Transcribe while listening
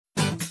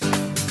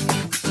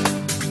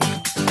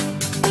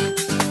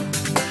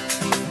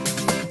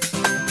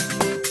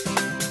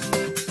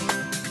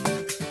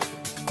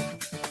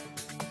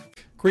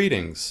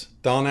Greetings,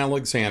 Don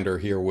Alexander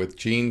here with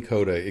Gene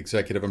Coda,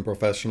 Executive and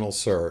Professional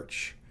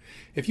Search.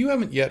 If you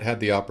haven't yet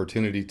had the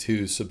opportunity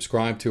to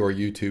subscribe to our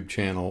YouTube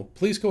channel,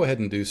 please go ahead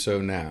and do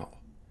so now.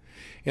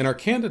 In our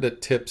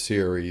Candidate Tip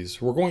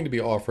series, we're going to be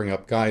offering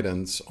up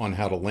guidance on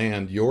how to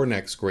land your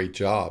next great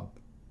job.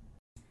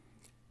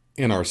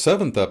 In our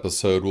 7th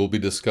episode, we'll be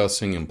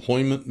discussing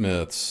employment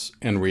myths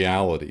and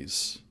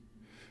realities.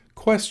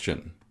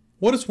 Question: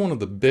 what is one of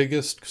the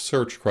biggest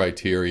search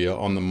criteria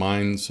on the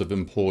minds of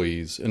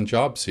employees and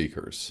job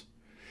seekers?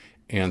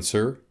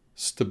 Answer: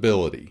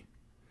 stability.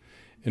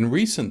 In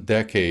recent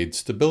decades,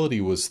 stability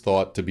was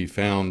thought to be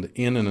found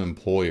in an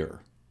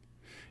employer.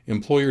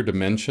 Employer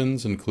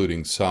dimensions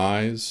including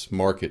size,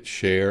 market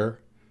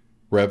share,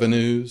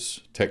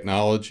 revenues,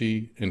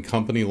 technology, and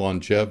company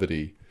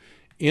longevity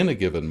in a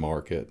given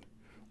market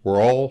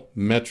were all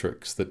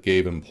metrics that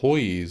gave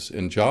employees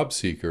and job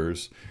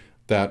seekers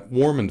that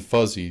warm and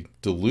fuzzy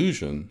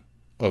delusion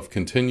of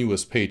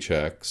continuous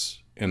paychecks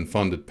and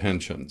funded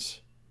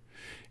pensions.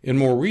 In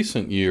more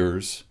recent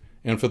years,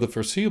 and for the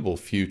foreseeable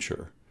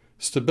future,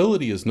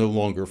 stability is no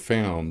longer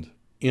found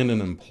in an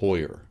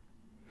employer.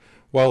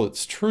 While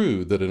it's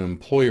true that an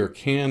employer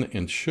can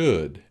and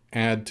should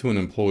add to an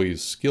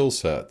employee's skill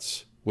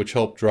sets, which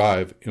help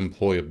drive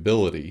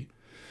employability,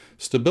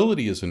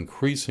 stability is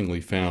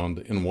increasingly found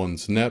in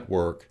one's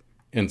network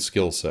and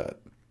skill set.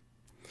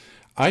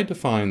 I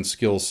define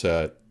skill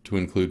set to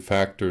include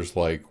factors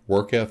like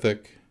work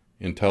ethic,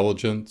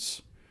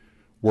 intelligence,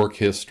 work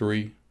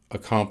history,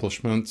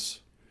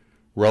 accomplishments,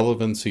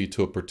 relevancy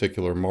to a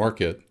particular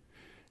market,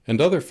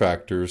 and other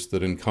factors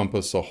that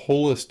encompass a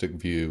holistic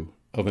view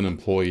of an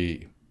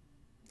employee.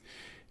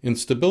 In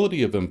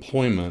stability of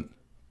employment,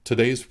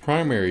 today's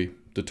primary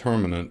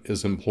determinant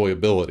is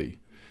employability,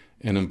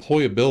 and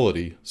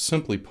employability,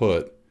 simply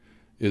put,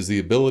 is the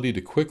ability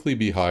to quickly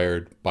be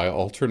hired by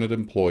alternate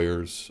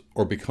employers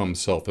or become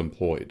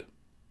self-employed.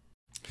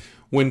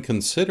 When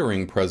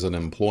considering present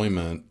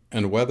employment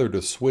and whether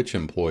to switch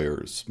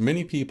employers,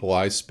 many people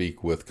I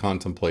speak with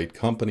contemplate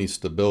company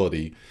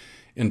stability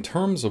in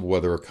terms of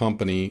whether a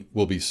company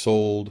will be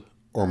sold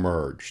or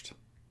merged.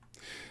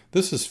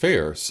 This is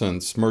fair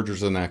since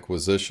mergers and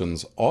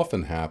acquisitions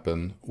often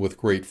happen with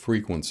great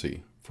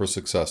frequency for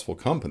successful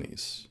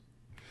companies.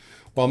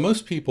 While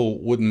most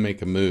people wouldn't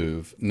make a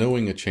move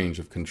knowing a change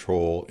of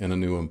control in a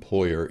new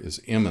employer is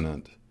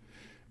imminent,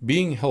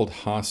 being held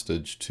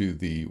hostage to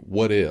the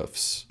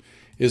what-ifs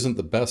isn't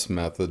the best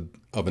method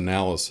of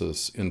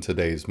analysis in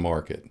today's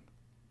market.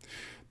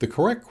 The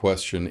correct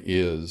question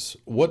is,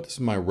 what does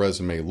my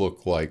resume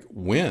look like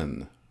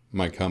when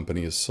my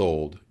company is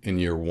sold in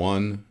year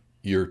 1,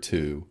 year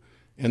 2,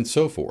 and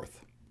so forth?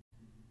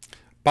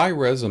 By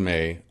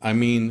resume, I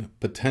mean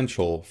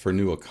potential for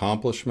new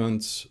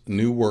accomplishments,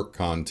 new work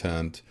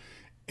content,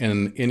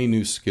 and any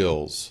new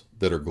skills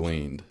that are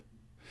gleaned.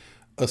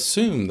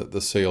 Assume that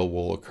the sale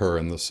will occur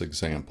in this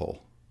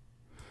example.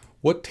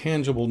 What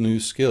tangible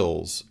new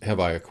skills have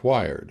I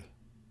acquired?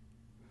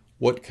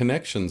 What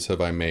connections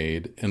have I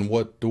made, and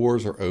what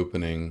doors are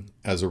opening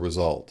as a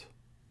result?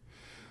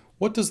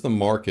 What does the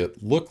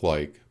market look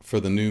like for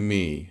the new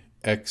me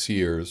X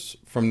years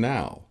from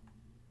now?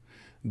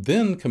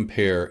 Then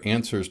compare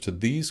answers to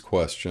these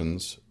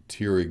questions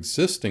to your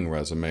existing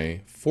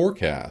resume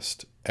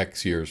forecast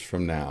X years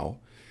from now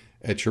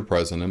at your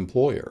present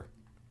employer.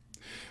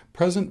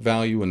 Present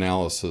value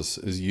analysis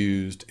is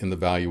used in the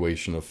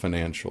valuation of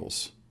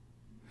financials.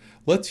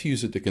 Let's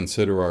use it to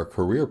consider our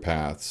career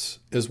paths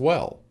as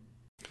well.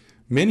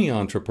 Many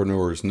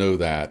entrepreneurs know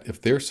that if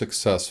they're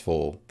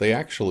successful, they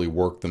actually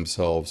work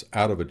themselves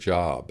out of a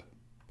job.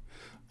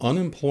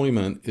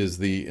 Unemployment is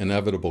the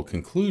inevitable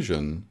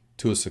conclusion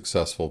to a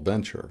successful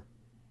venture.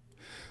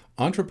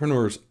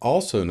 Entrepreneurs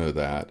also know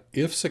that,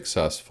 if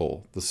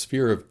successful, the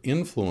sphere of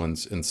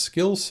influence and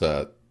skill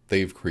set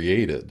they've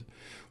created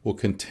will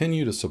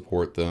continue to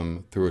support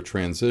them through a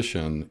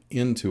transition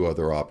into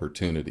other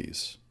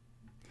opportunities.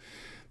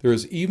 There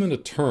is even a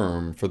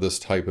term for this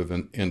type of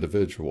an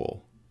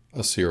individual,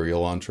 a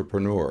serial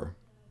entrepreneur.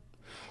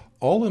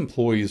 All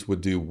employees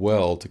would do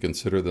well to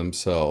consider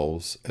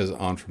themselves as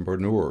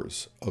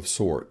entrepreneurs of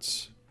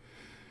sorts.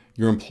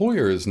 Your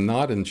employer is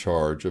not in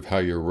charge of how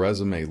your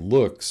resume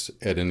looks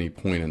at any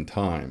point in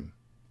time.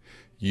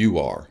 You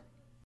are.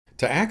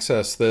 To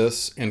access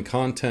this and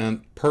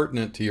content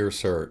pertinent to your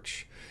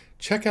search,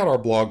 check out our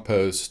blog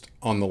post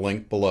on the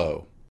link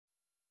below.